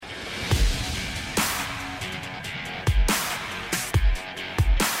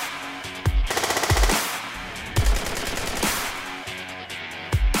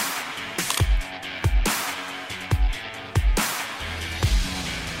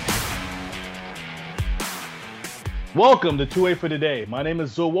Welcome to 2A for Today. My name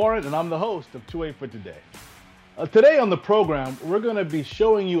is Zul Warren, and I'm the host of 2A for Today. Today on the program, we're going to be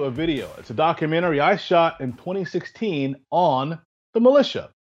showing you a video. It's a documentary I shot in 2016 on the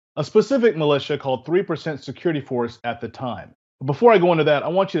militia, a specific militia called 3% Security Force at the time. But before I go into that, I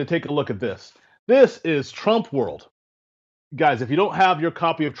want you to take a look at this. This is Trump World. Guys, if you don't have your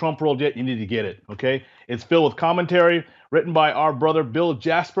copy of Trump World yet, you need to get it, okay? It's filled with commentary written by our brother Bill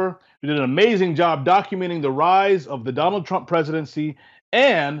Jasper, who did an amazing job documenting the rise of the Donald Trump presidency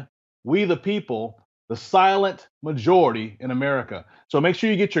and we the people, the silent majority in America. So make sure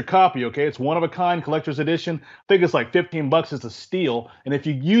you get your copy, okay? It's one of a kind collector's edition. I think it's like 15 bucks. It's a steal. And if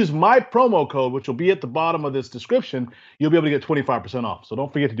you use my promo code, which will be at the bottom of this description, you'll be able to get 25% off. So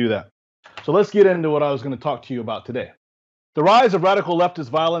don't forget to do that. So let's get into what I was going to talk to you about today. The rise of radical leftist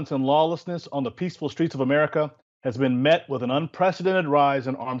violence and lawlessness on the peaceful streets of America has been met with an unprecedented rise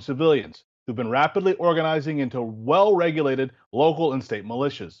in armed civilians who've been rapidly organizing into well-regulated local and state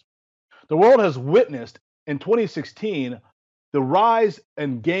militias. The world has witnessed in 2016 the rise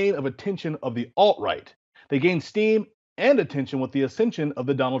and gain of attention of the alt-right. They gained steam and attention with the ascension of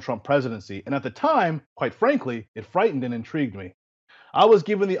the Donald Trump presidency. And at the time, quite frankly, it frightened and intrigued me. I was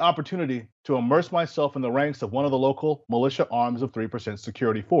given the opportunity to immerse myself in the ranks of one of the local militia arms of 3%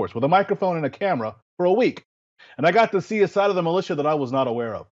 Security Force with a microphone and a camera for a week. And I got to see a side of the militia that I was not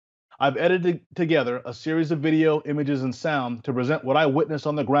aware of. I've edited together a series of video, images, and sound to present what I witnessed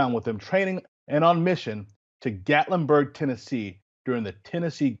on the ground with them training and on mission to Gatlinburg, Tennessee during the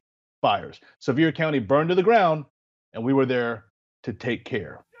Tennessee fires. Sevier County burned to the ground, and we were there to take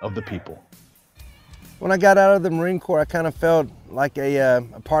care of the people. When I got out of the Marine Corps, I kind of felt like a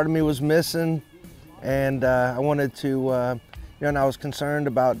part of me was missing, and I wanted to, and I was concerned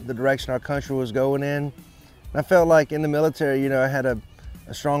about the direction our country was going in. And I felt like in the military, I had a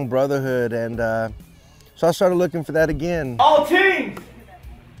strong brotherhood, and so I started looking for that again. All teams,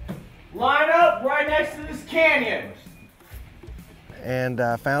 line up right next to this canyon. And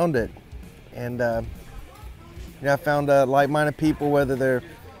I found it, and I found like-minded people, whether they're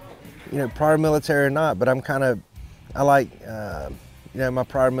prior military or not, but I like my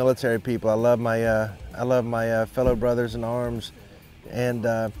prior military people. I love my fellow brothers in arms, and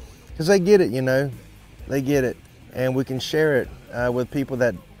because they get it, they get it, and we can share it with people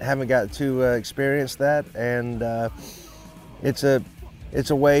that haven't got to experience that, and it's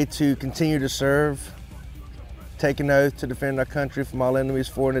a way to continue to serve, take an oath to defend our country from all enemies,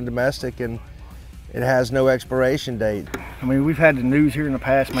 foreign and domestic, and it has no expiration date. I mean, we've had the news here in the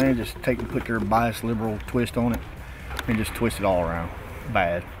past, man, just put their biased liberal twist on it and just twist it all around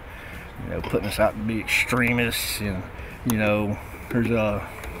bad. Putting us out to be extremists, and there's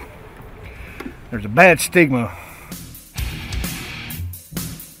a bad stigma.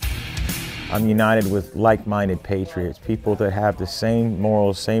 I'm united with like-minded patriots, people that have the same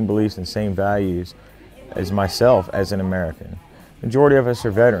morals, same beliefs, and same values as myself as an American. Majority of us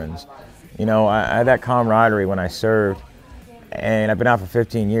are veterans. I had that camaraderie when I served, and I've been out for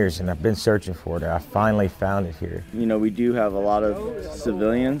 15 years, and I've been searching for it. I finally found it here. We do have a lot of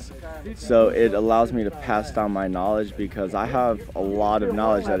civilians, so it allows me to pass down my knowledge, because I have a lot of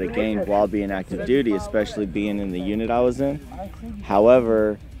knowledge that I gained while being active duty, especially being in the unit I was in.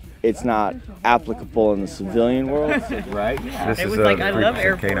 However, it's not applicable in the civilian world. Right? This it is was a like, I love 3%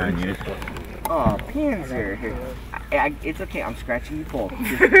 airports. K9 unit. Oh, pins are here. It's okay, I'm scratching you cold.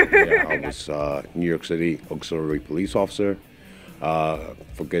 Yeah, I was New York City auxiliary police officer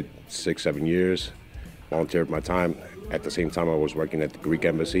for good 6-7 years. Volunteered my time. At the same time, I was working at the Greek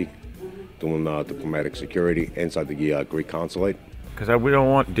embassy, doing diplomatic security inside the Greek consulate. Because we don't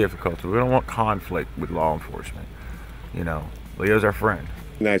want difficulty. We don't want conflict with law enforcement. Leo's our friend.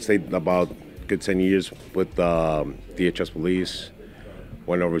 And I stayed about good 10 years with DHS police.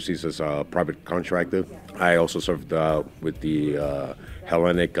 Went overseas as a private contractor. I also served with the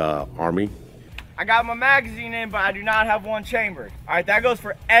Hellenic Army. I got my magazine in, but I do not have one chambered. All right, that goes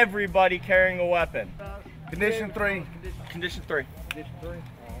for everybody carrying a weapon. Condition 3. Condition 3.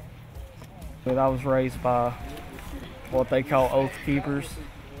 But I was raised by what they call oath keepers.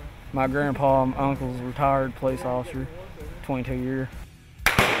 My grandpa and uncle's a retired police officer, 22 years.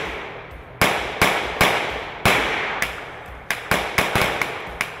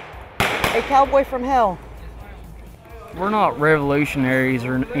 A cowboy from hell. We're not revolutionaries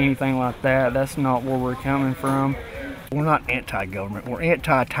or anything like that. That's not where we're coming from. We're not anti-government. We're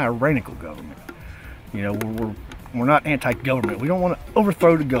anti-tyrannical government. We're not anti-government. We don't want to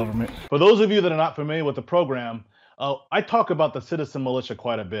overthrow the government. For those of you that are not familiar with the program, I talk about the citizen militia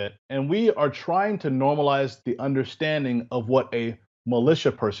quite a bit, and we are trying to normalize the understanding of what a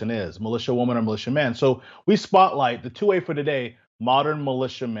militia person is, militia woman or militia man. So we spotlight the 2A for today, modern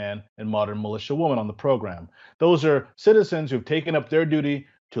militia man and modern militia woman on the program. Those are citizens who've taken up their duty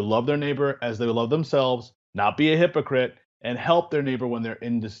to love their neighbor as they love themselves, not be a hypocrite, and help their neighbor when they're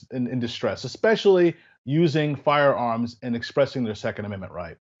in distress, especially using firearms and expressing their Second Amendment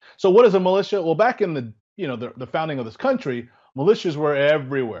right. So what is a militia? Well, back in the founding of this country, militias were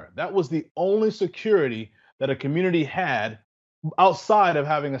everywhere. That was the only security that a community had outside of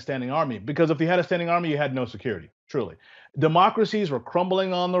having a standing army. Because if you had a standing army, you had no security, truly. Democracies were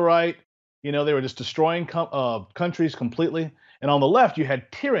crumbling on the right. They were just destroying countries completely. And on the left, you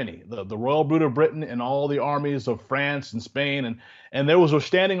had tyranny, the royal brood of Britain and all the armies of France and Spain. And there was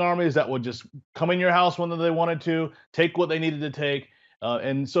standing armies that would just come in your house when they wanted to, take what they needed to take.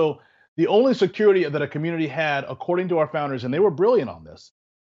 And so the only security that a community had, according to our founders, and they were brilliant on this,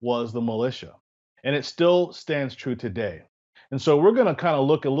 was the militia. And it still stands true today. And so we're going to kind of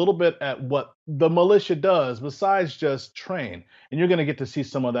look a little bit at what the militia does besides just train. And you're going to get to see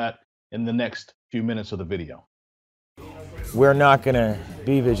some of that in the next few minutes of the video. We're not going to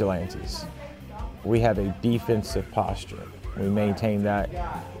be vigilantes. We have a defensive posture. We maintain that,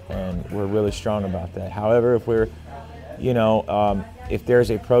 and we're really strong about that. However, if we're, if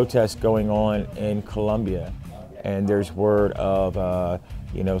there's a protest going on in Colombia and there's word of,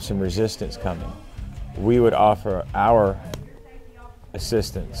 some resistance coming, we would offer our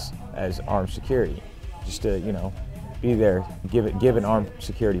assistance as armed security, just to, be there, give an armed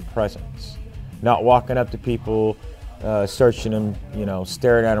security presence. Not walking up to people, searching them,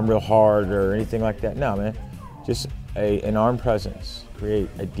 staring at them real hard or anything like that. No, man, just an armed presence, create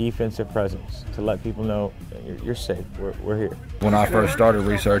a defensive presence to let people know you're safe, we're here. When I first started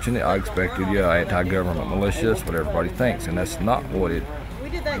researching it, I expected, anti-government militia, that's what everybody thinks, and that's not what it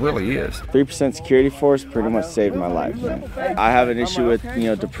really is. 3% security force pretty much saved my life, man. I have an issue with,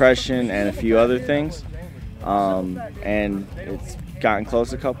 depression and a few other things, and it's gotten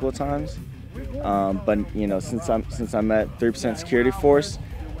close a couple of times. But since I'm at 3% security force,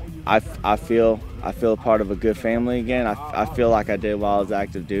 I feel a part of a good family again. I feel like I did while I was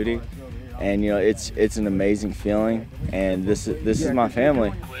active duty, and it's an amazing feeling. And this is my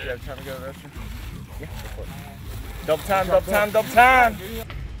family. Double time, double time, double time.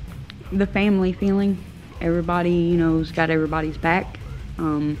 The family feeling. Everybody, has got everybody's back.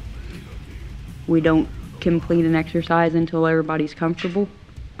 We don't complete an exercise until everybody's comfortable.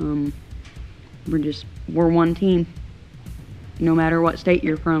 We're one team. No matter what state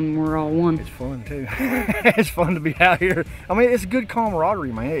you're from, we're all one. It's fun too. It's fun to be out here. I mean, it's good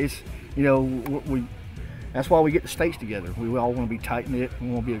camaraderie, man. It's, that's why we get the states together. We all want to be tight-knit. We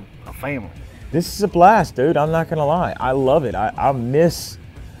want to be a family. This is a blast, dude. I'm not gonna lie. I love it. I miss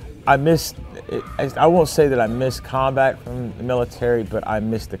it. I won't say that I miss combat from the military, but I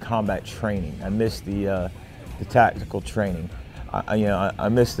miss the combat training. I miss the tactical training. I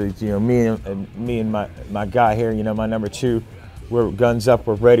miss the, me and my guy here, my number 2, we're guns up,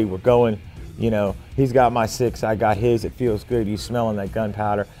 we're ready, we're going, he's got my 6, I got his, it feels good, you smelling that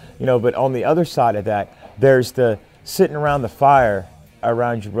gunpowder, but on the other side of that, there's the sitting around the fire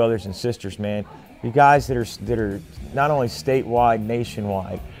around your brothers and sisters, man. You guys that are not only statewide,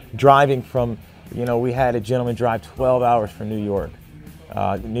 nationwide, driving from, we had a gentleman drive 12 hours from New York,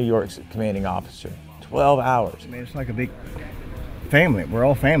 New York's commanding officer, 12 hours. Man, it's like a big family. We're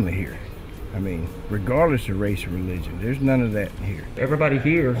all family here. I mean, regardless of race or religion, there's none of that here. Everybody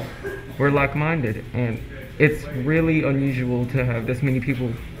here, we're like-minded, and it's really unusual to have this many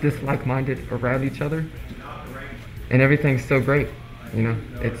people this like-minded around each other, and everything's so great.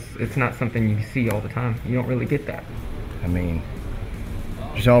 It's not something you see all the time. You don't really get that. I mean,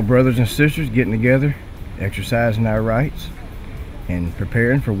 just all brothers and sisters getting together, exercising our rights, and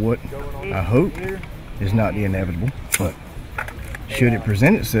preparing for what I hope is not the inevitable, but should it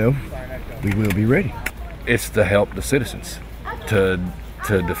present itself, we will be ready. It's to help the citizens, to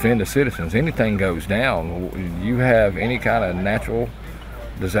defend the citizens. Anything goes down, you have any kind of natural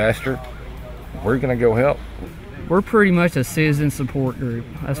disaster, we're gonna go help. We're pretty much a citizen support group.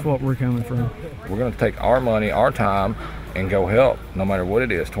 That's what we're coming from. We're gonna take our money, our time, and go help, no matter what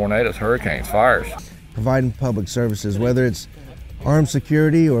it is, tornadoes, hurricanes, fires. Providing public services, whether it's armed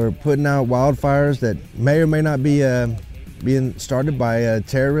security or putting out wildfires that may or may not be being started by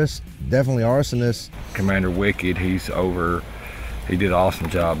terrorists, definitely arsonists. Commander Wicked, he did an awesome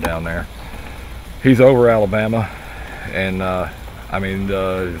job down there. He's over Alabama, and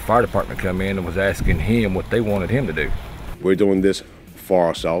the fire department come in and was asking him what they wanted him to do. We're doing this for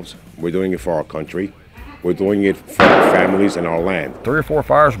ourselves. We're doing it for our country. We're doing it for our families and our land. 3 or 4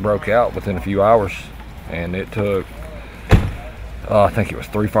 fires broke out within a few hours, and it took I think it was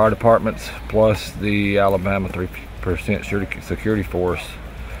 3 fire departments plus the Alabama 3% security force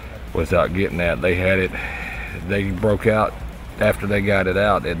was out getting that. They had it, they broke out. After they got it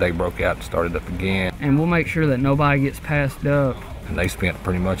out, they broke out and started up again. And we'll make sure that nobody gets passed up. And they spent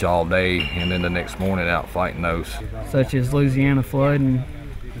pretty much all day and then the next morning out fighting those. Such as Louisiana flooding.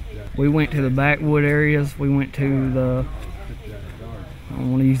 We went to the backwood areas. We went to the, I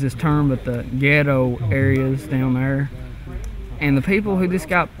don't want to use this term, but the ghetto areas down there. And the people who just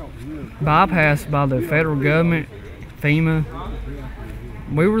got bypassed by the federal government, FEMA,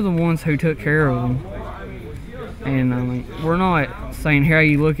 we were the ones who took care of them. And I mean, we're not saying, hey,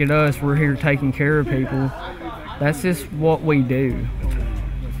 you look at us, we're here taking care of people. That's just what we do.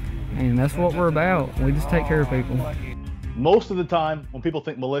 And that's what we're about. We just take care of people. Most of the time, when people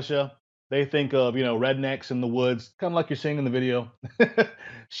think militia, they think of, you know, rednecks in the woods, kind of like you're seeing in the video,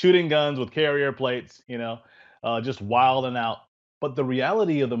 shooting guns with carrier plates, you know, just wilding out. But the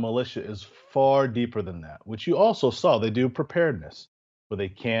reality of the militia is far deeper than that, which you also saw. They do preparedness, where they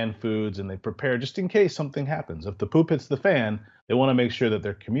can foods and they prepare just in case something happens. If the poop hits the fan, they want to make sure that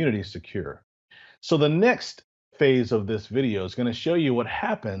their community is secure. So the next phase of this video is going to show you what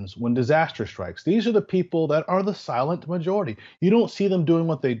happens when disaster strikes. These are the people that are the silent majority. You don't see them doing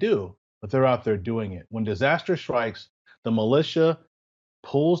what they do, but they're out there doing it. When disaster strikes, the militia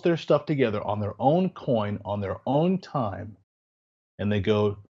pulls their stuff together on their own coin, on their own time, and they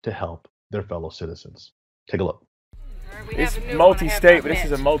go to help their fellow citizens. Take a look. It's multi-state, but this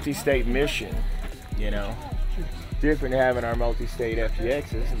is a multi-state mission, you know. Different than having our multi-state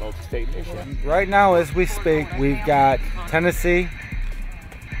FTX, it's a multi-state mission. Right now, as we speak, we've got Tennessee,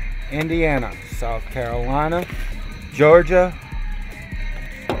 Indiana, South Carolina, Georgia,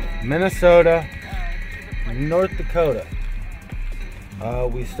 Minnesota, North Dakota.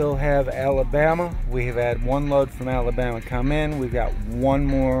 We still have Alabama. We have had 1 load from Alabama come in. We've got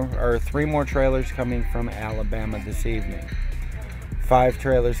 3 more trailers coming from Alabama this evening. 5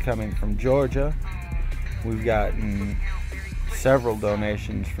 trailers coming from Georgia. We've gotten several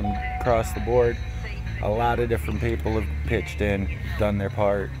donations from across the board. A lot of different people have pitched in, done their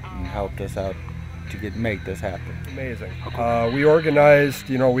part, and helped us out to make this happen. Amazing. We organized,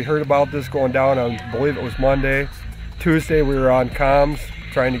 you know, we heard about this going down on, I believe it was Monday. Tuesday we were on comms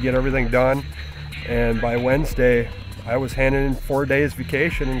trying to get everything done, and by Wednesday I was handing in 4 days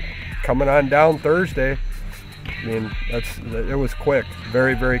vacation and coming on down Thursday. I mean, it was quick,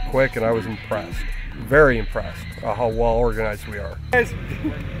 very, very quick, and I was impressed, very impressed how well organized we are. Guys,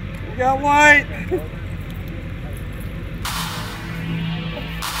 we got white.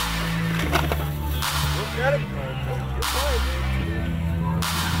 Got it.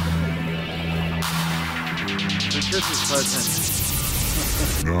 Christmas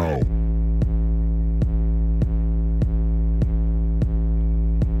present. No.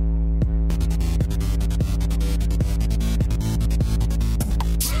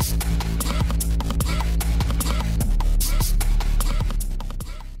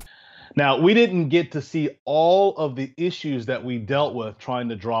 Now, we didn't get to see all of the issues that we dealt with trying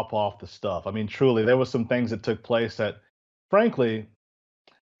to drop off the stuff. I mean, truly, there were some things that took place that, frankly,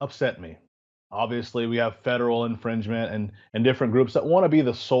 upset me. Obviously, we have federal infringement and different groups that want to be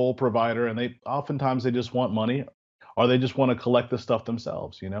the sole provider, and they just want money, or they just want to collect the stuff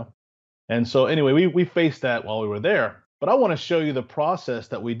themselves, you know? And so anyway, we faced that while we were there. But I want to show you the process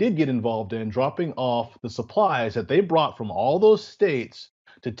that we did get involved in, dropping off the supplies that they brought from all those states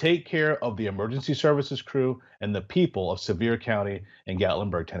to take care of the emergency services crew and the people of Sevier County and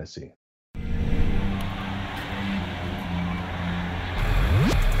Gatlinburg, Tennessee.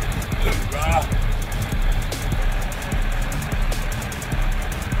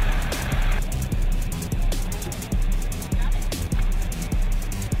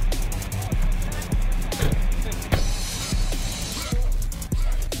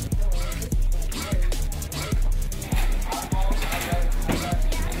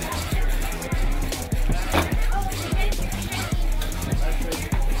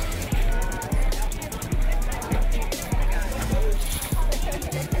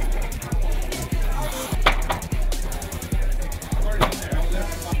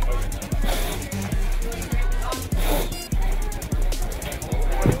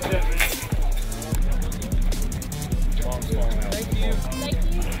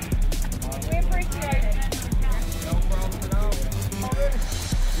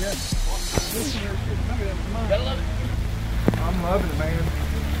 I'm loving it, man.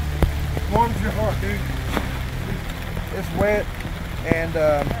 Warms your heart, dude. It's wet and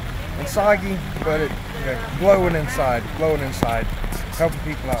soggy, but it glowing inside, Helping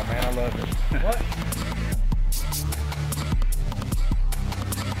people out, man. I love it. What?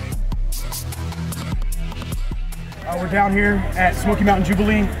 We're down here at Smoky Mountain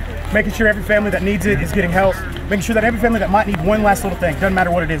Jubilee, making sure every family that needs it is getting help, making sure that every family that might need one last little thing, doesn't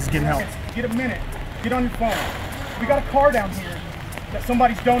matter what it is getting help. Get a minute, get on your phone. We got a car down here that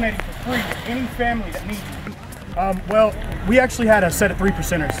somebody's donating for free to any family that needs it. Well, we actually had a set of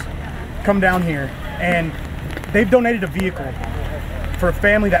 3%ers come down here, and they've donated a vehicle for a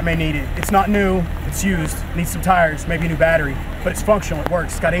family that may need it. It's not new, it's used, needs some tires, maybe a new battery, but it's functional, it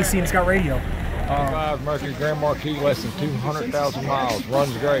works. It's got AC and it's got radio. 25 Mercury Grand Marquis, less than 200,000 miles,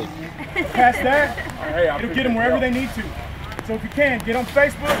 runs great. Past that, it'll get them wherever they need to. So if you can, get on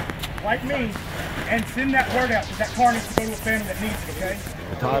Facebook, like me, and send that word out that that car needs to go to a family that needs it, okay?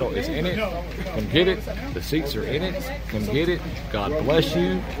 The title is in it. Come get it. The seats are in it. Come get it. God bless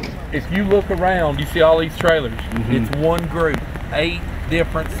you. If you look around, you see all these trailers. It's one group, 8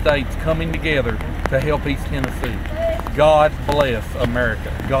 different states coming together to help East Tennessee. God bless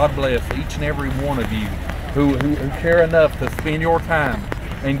America. God bless each and every one of you who care enough to spend your time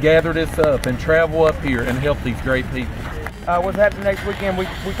and gather this up and travel up here and help these great people. What's happening next weekend, we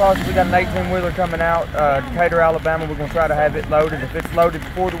possibly got an 18-wheeler coming out, Decatur, Alabama. We're going to try to have it loaded. If it's loaded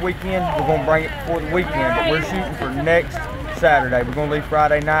before the weekend, we're going to bring it before the weekend. But we're shooting for next Saturday. We're going to leave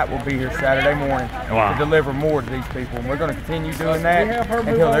Friday night. We'll be here Saturday morning to deliver more to these people. And we're going to continue doing that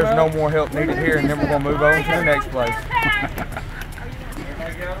until there's no more help needed here, and then we're going to move on to the next place.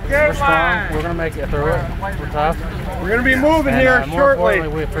 We're strong. We're going to make it through it. We're tough. We're going to be moving here more shortly.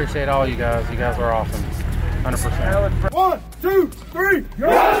 Importantly, we appreciate all you guys. You guys are awesome. 100%. 1, 2, 3,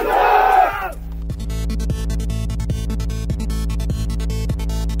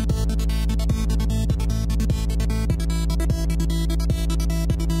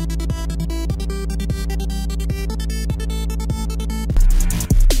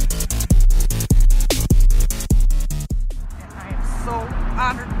 So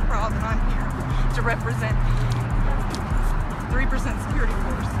honored and proud that I'm here to represent the 3% Security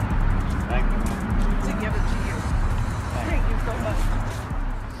Force. Thank you. To give it to you. Thank you so much.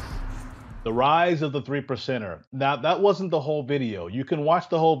 The rise of the 3%er. Now, that wasn't the whole video. You can watch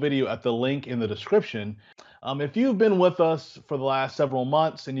the whole video at the link in the description. If you've been with us for the last several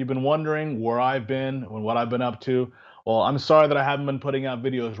months and you've been wondering where I've been and what I've been up to, well, I'm sorry that I haven't been putting out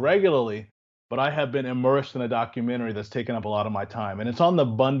videos regularly, but I have been immersed in a documentary that's taken up a lot of my time. And it's on the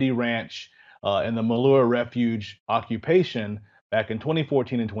Bundy Ranch and the Malheur Refuge occupation back in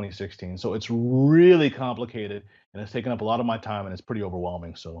 2014 and 2016. So it's really complicated and it's taken up a lot of my time and it's pretty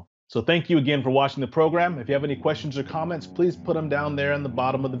overwhelming. So thank you again for watching the program. If you have any questions or comments, please put them down there in the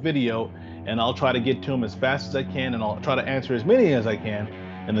bottom of the video and I'll try to get to them as fast as I can, and I'll try to answer as many as I can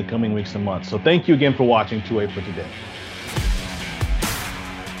in the coming weeks and months. So thank you again for watching 2A for Today.